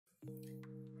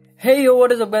Hey yo,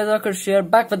 what is up guys, Akash here,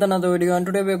 back with another video, and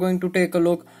today we are going to take a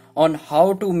look on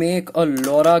how to make a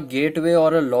LoRa gateway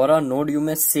or a LoRa node you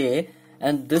may say.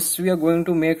 And this we are going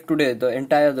to make today, the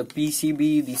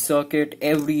PCB, the circuit,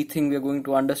 everything we are going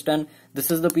to understand. This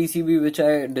is the PCB which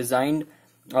I designed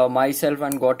myself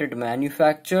and got it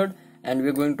manufactured, and we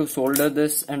are going to solder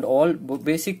this and all. But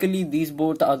basically these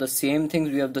both are the same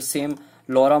things. We have the same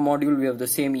LoRa module, we have the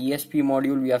same ESP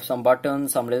module, we have some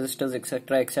buttons, some resistors,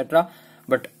 etc, etc.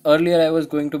 But earlier I was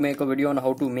going to make a video on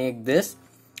how to make this,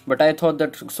 but I thought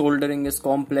that soldering is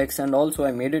complex, and also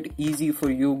I made it easy for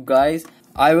you guys.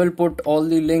 I will put all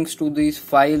the links to these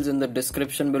files in the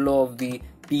description below of the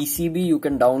PCB. You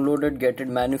can download it, get it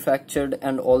manufactured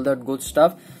and all that good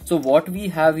stuff. So what we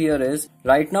have here is,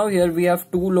 right now here we have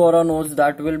two LoRa nodes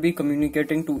that will be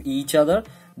communicating to each other.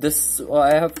 This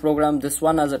I have programmed this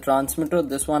one as a transmitter,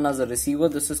 this one as a receiver.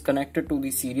 This is connected to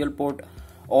the serial port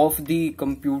of the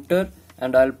computer,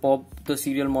 and I'll pop the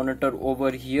serial monitor over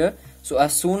here. So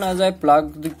as soon as I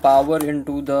plug the power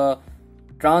into the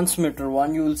transmitter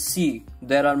one, you will see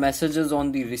there are messages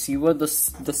on the receiver, the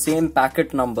same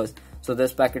packet numbers. So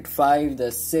there's packet 5,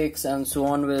 there's 6 and so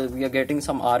on, where we are getting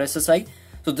some RSSI.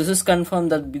 So this is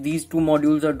confirmed that these two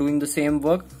modules are doing the same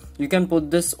work. You can put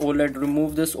this OLED,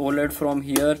 remove this OLED from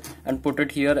here and put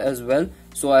it here as well.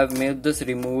 So I've made this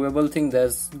removable thing.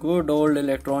 There's good old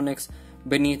electronics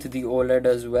beneath the OLED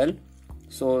as well.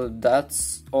 So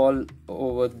that's all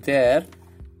over there.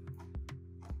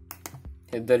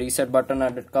 Hit the reset button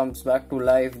and it comes back to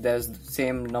life. There's the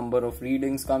same number of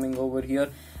readings coming over here,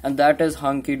 and that is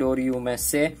hunky dory, you may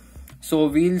say. So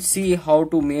we'll see how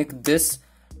to make this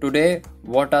today.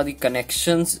 What are the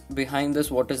connections behind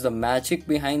this? What is the magic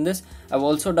behind this? I've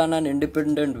also done an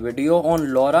independent video on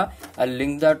LoRa. I'll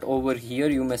link that over here.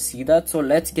 You may see that. So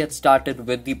let's get started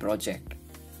with the project.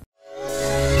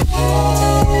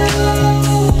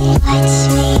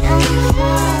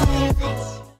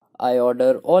 I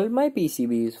order all my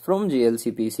PCBs from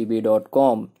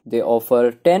glcpcb.com. They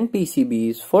offer 10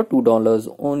 PCBs for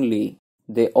 $2 only.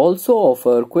 They also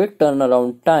offer quick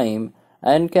turnaround time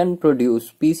and can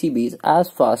produce PCBs as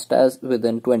fast as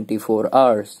within 24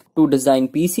 hours. To design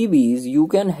PCBs, you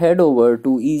can head over to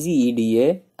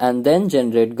EasyEDA and then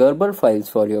generate Gerber files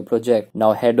for your project.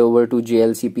 Now head over to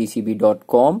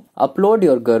glcpcb.com, upload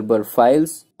your Gerber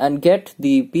files and get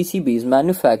the PCBs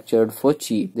manufactured for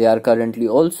cheap. They are currently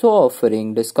also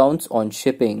offering discounts on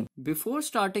shipping. Before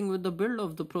starting with the build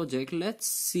of the project, let's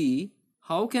see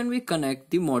how can we connect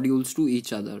the modules to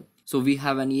each other. So we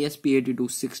have an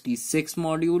ESP8266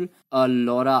 module, a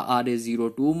LoRa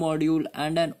Ra-02 module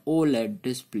and an OLED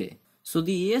display. So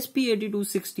the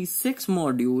ESP8266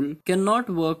 module cannot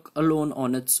work alone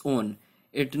on its own.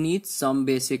 It needs some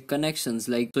basic connections,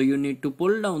 like, so you need to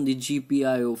pull down the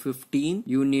GPIO 15,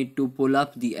 you need to pull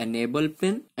up the enable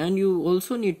pin, and you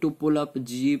also need to pull up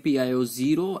GPIO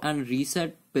 0 and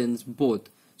reset pins both.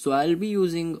 So I'll be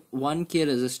using 1K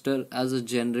resistor as a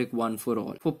generic one for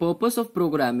all. For purpose of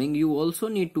programming, you also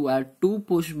need to add two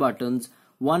push buttons,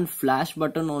 one flash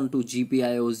button onto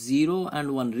GPIO 0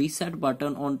 and one reset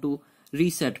button onto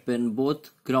reset pin, both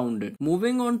grounded.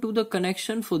 Moving on to the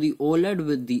connection for the OLED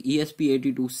with the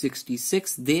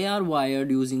ESP8266, they are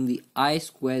wired using the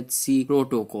I2C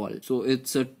protocol. So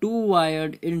it's a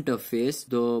two-wired interface.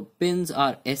 The pins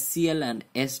are SCL and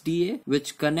SDA,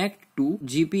 which connect to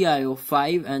GPIO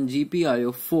 5 and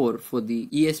GPIO 4 for the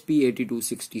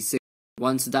ESP8266.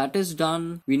 Once that is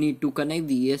done, we need to connect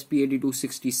the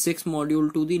ESP8266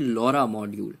 module to the LoRa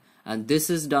module. And this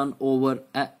is done over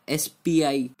a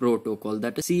SPI protocol,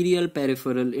 that is serial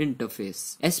peripheral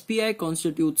interface. SPI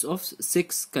constitutes of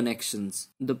 6 connections.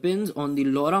 The pins on the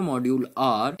LoRa module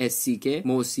are SCK,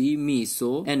 MOSI,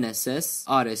 MISO, NSS,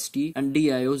 RST and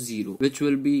DIO0, which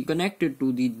will be connected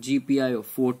to the GPIO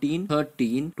 14,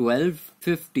 13, 12,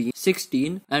 15,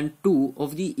 16 and 2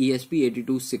 of the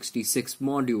ESP8266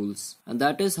 modules. And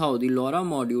that is how the LoRa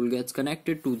module gets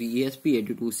connected to the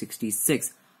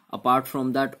ESP8266. Apart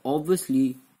from that,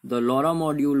 obviously the LoRa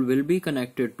module will be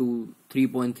connected to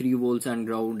 3.3 volts and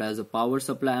ground as a power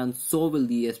supply, and so will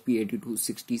the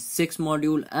ESP8266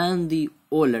 module and the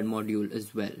OLED module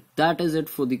as well. That is it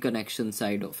for the connection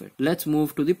side of it. Let's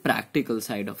move to the practical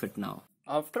side of it now.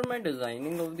 After my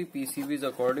designing of the PCBs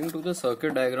according to the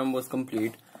circuit diagram was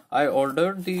complete, I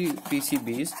ordered the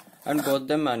PCBs and got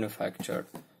them manufactured.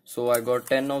 So I got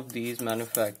 10 of these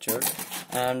manufactured,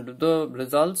 and the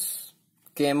results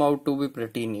came out to be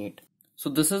pretty neat. So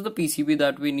this is the PCB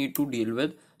that we need to deal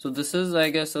with. So this is, I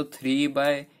guess, a 3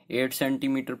 by 8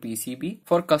 centimeter PCB.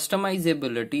 For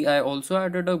customizability, I also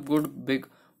added a good big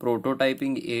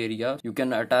prototyping area. You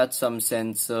can attach some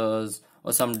sensors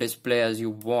or some display as you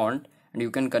want, and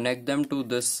you can connect them to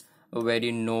this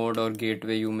very node or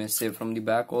gateway, you may say. From the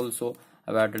back also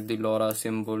I've added the LoRa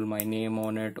symbol, my name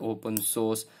on it, open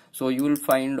source. So you will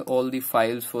find all the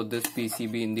files for this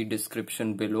PCB in the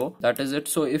description below. That is it.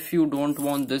 So if you don't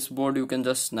want this board, you can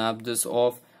just snap this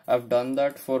off. I've done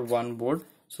that for one board.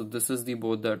 So this is the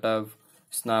board that I've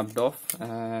snapped off,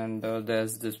 and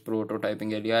there's this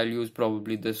prototyping area. I'll use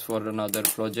probably this for another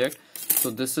project. So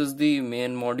this is the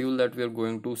main module that we are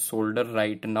going to solder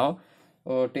right now.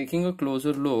 Taking a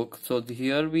closer look, so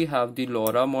here we have the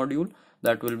LoRa module.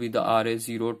 That will be the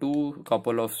Ra-02,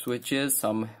 couple of switches,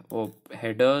 some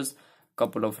headers,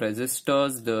 couple of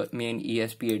resistors. The main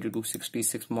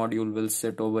ESP8266 module will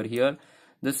sit over here.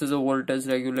 This is a voltage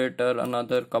regulator,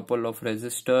 another couple of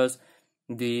resistors,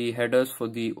 the headers for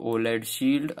the OLED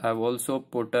shield. I've also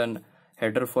put an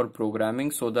header for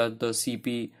programming so that the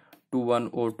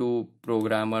CP2102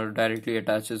 programmer directly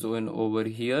attaches in over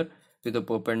here with a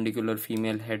perpendicular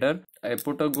female header. I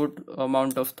put a good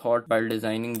amount of thought while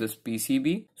designing this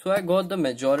PCB. So I got the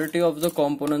majority of the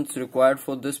components required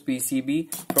for this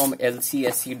PCB from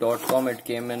LCSC.com. It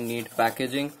came in neat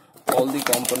packaging. All the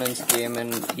components came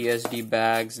in ESD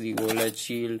bags, the OLED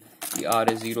shield, the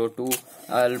Ra-02,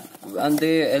 and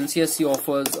the LCSC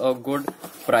offers a good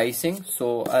pricing.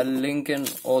 So I'll link in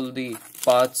all the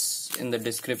parts in the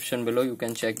description below. You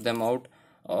can check them out.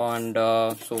 And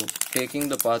so taking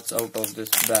the parts out of this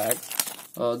bag,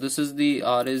 this is the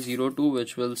Ra-02,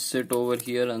 which will sit over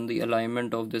here, and the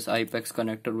alignment of this IPEX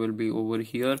connector will be over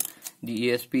here. The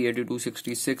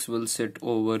ESP8266 will sit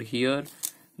over here.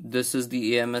 This is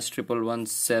the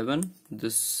AMS1117.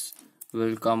 This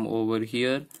will come over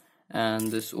here,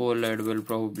 and this OLED will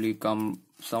probably come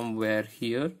somewhere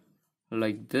here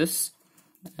like this.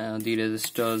 The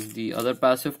resistors, the other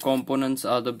passive components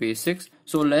are the basics.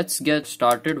 So let's get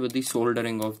started with the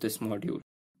soldering of this module.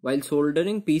 While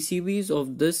soldering PCBs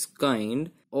of this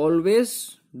kind,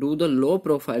 always do the low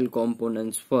profile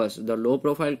components first. The low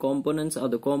profile components are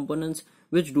the components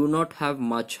which do not have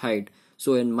much height.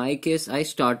 So in my case, I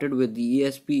started with the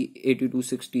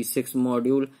ESP8266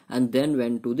 module and then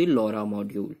went to the LoRa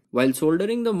module. While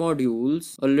soldering the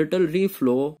modules, a little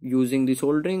reflow using the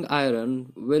soldering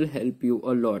iron will help you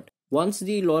a lot. Once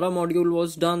the LoRa module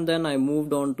was done, then I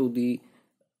moved on to the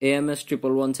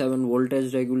AMS1117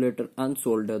 voltage regulator and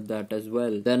soldered that as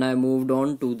well. Then I moved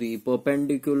on to the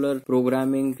perpendicular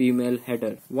programming female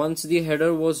header. Once the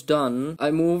header was done, I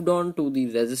moved on to the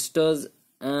resistors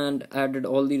and added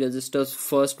all the resistors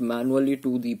first manually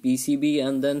to the PCB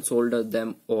and then soldered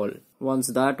them all. Once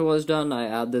that was done, I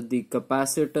added the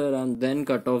capacitor and then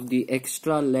cut off the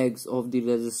extra legs of the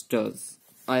resistors.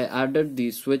 I added the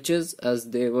switches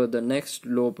as they were the next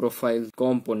low profile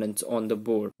components on the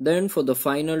board. Then for the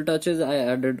final touches, I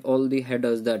added all the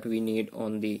headers that we need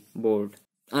on the board.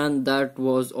 And that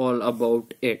was all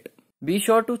about it. Be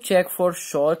sure to check for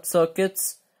short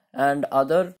circuits and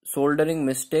other soldering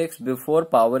mistakes before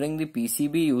powering the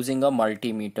PCB using a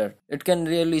multimeter. It can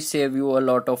really save you a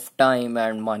lot of time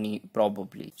and money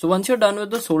probably. So once you're done with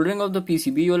the soldering of the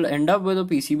PCB, you'll end up with a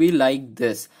PCB like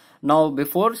this. Now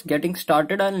before getting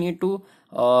started, I'll need to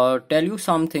tell you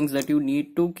some things that you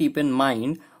need to keep in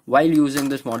mind while using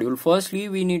this module. Firstly,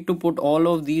 we need to put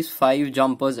all of these 5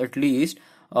 jumpers at least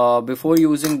before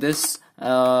using this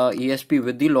ESP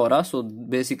with the LoRa. So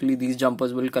basically these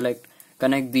jumpers will connect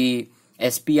the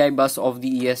SPI bus of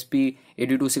the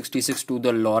ESP8266 to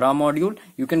the LoRa module.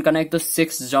 You can connect the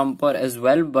 6th jumper as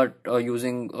well, but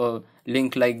using a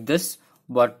link like this,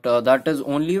 but that is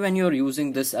only when you're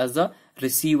using this as a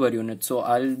receiver unit. So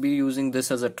I'll be using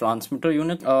this as a transmitter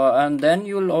unit, and then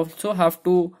you'll also have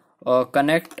to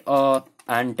connect a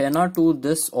antenna to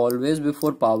this always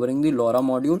before powering the LoRa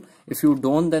module. If you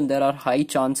don't, then there are high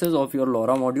chances of your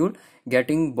LoRa module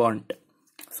getting burnt.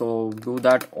 So do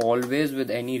that always with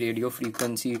any radio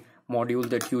frequency module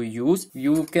that you use.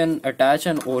 You can attach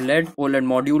an OLED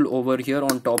module over here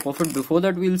on top of it. Before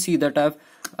that, we'll see that I've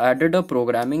added a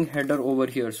programming header over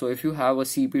here. So if you have a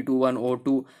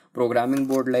CP2102 programming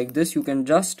board like this, you can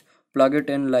just plug it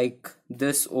in like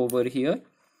this over here,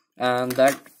 and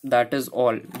that is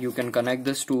all. You can connect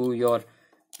this to your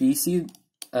PC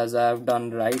as I have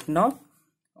done right now.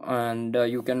 And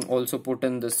you can also put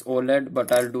in this OLED,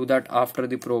 but I'll do that after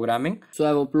the programming. So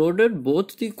I've uploaded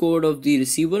both the code of the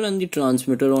receiver and the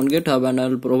transmitter on GitHub, and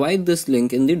I'll provide this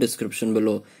link in the description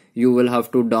below. You will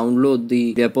have to download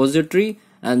the repository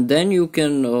and then you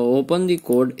can open the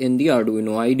code in the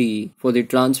Arduino IDE. For the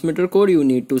transmitter code, you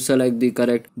need to select the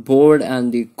correct board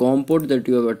and the COM port that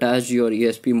you have attached your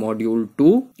ESP module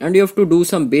to, and you have to do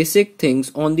some basic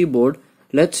things on the board.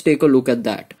 Let's take a look at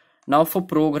that. Now for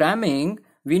programming,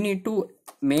 we need to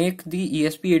make the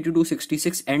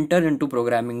ESP8266 enter into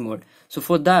programming mode. So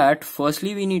for that,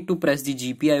 firstly we need to press the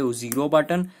GPIO 0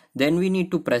 button, then we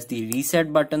need to press the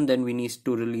reset button, then we need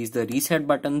to release the reset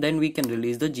button, then we can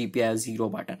release the GPIO 0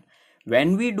 button.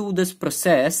 When we do this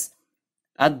process,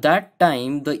 at that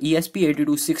time the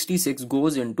ESP8266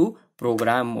 goes into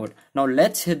program mode. Now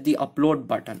let's hit the upload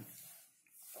button.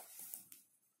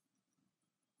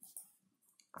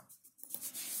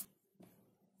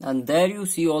 And there you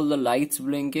see all the lights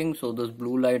blinking. So this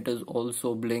blue light is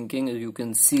also blinking, as you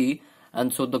can see.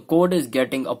 And so the code is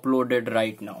getting uploaded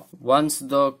right now. Once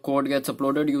the code gets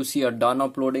uploaded, you see a done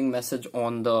uploading message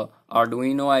on the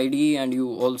Arduino IDE, and you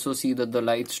also see that the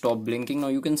lights stop blinking. Now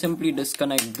you can simply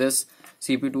disconnect this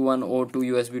CP2102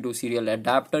 USB to serial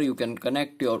adapter. You can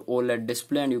connect your OLED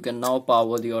display and you can now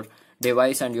power your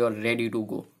device and you're ready to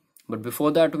go. But before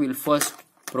that, we'll first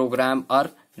program our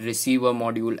receiver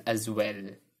module as well,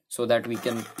 so that we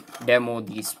can demo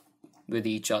these with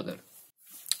each other.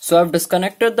 So I've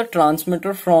disconnected the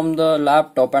transmitter from the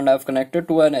laptop and I've connected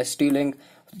to an ST-Link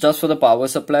just for the power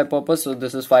supply purpose. So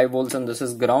this is 5 volts and this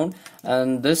is ground,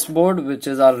 and this board, which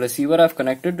is our receiver, I've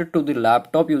connected it to the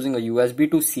laptop using a USB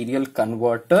to serial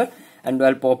converter, and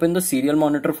I'll pop in the serial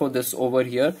monitor for this over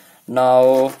here.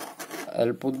 Now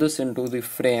I'll put this into the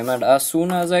frame, and as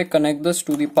soon as I connect this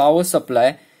to the power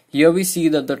supply, here we see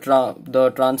that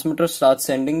the transmitter starts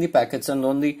sending the packets, and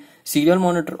on the serial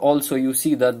monitor also you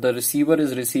see that the receiver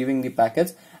is receiving the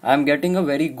packets. I'm getting a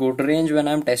very good range when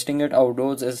I'm testing it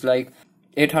outdoors. It's like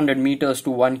 800 meters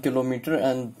to 1 kilometer,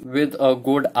 and with a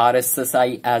good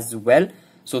RSSI as well.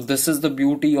 So this is the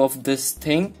beauty of this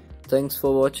thing. Thanks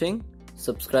for watching.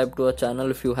 Subscribe to our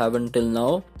channel if you haven't till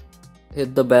now.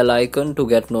 Hit the bell icon to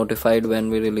get notified when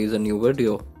we release a new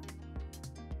video.